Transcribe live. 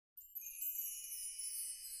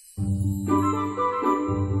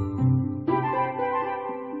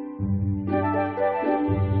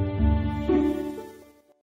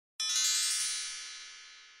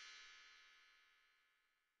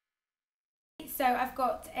So I've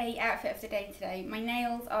got a outfit of the day today. My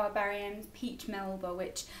nails are Barry M's Peach Melba,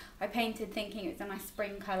 which I painted thinking it was a nice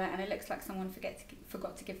spring colour, and it looks like someone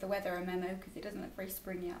forgot to give the weather a memo because it doesn't look very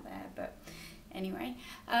springy out there, but anyway.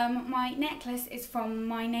 My necklace is from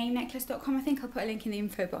mynamenecklace.com. I think I'll put a link in the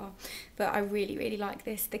info bar, but I really like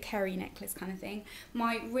this, the Kerry necklace kind of thing.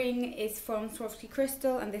 My ring is from Swarovski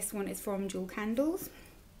Crystal, and this one is from Jewel Candles.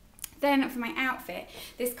 Then for my outfit,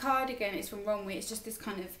 this cardigan is from Romwe. It's just this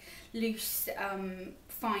kind of loose,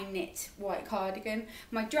 fine knit white cardigan.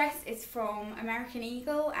 My dress is from American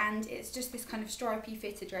Eagle, and it's just this kind of stripy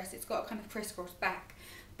fitted dress. It's got a kind of crisscross back,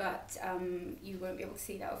 but you won't be able to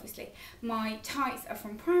see that obviously. My tights are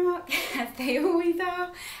from Primark, as they always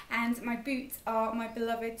are, and my boots are my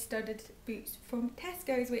beloved studded boots from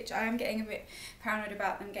Tesco's, which I am getting a bit paranoid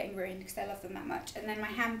about them getting ruined because I love them that much. And then my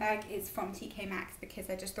handbag is from TK MAXX because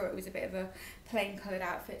I just thought it was a bit of a plain coloured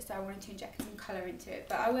outfit, so I wanted to inject some colour into it.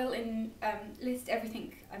 But I will list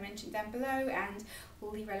everything I mentioned down below and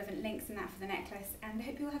all the relevant links and that for the necklace, and I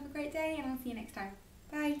hope you all have a great day, and I'll see you next time.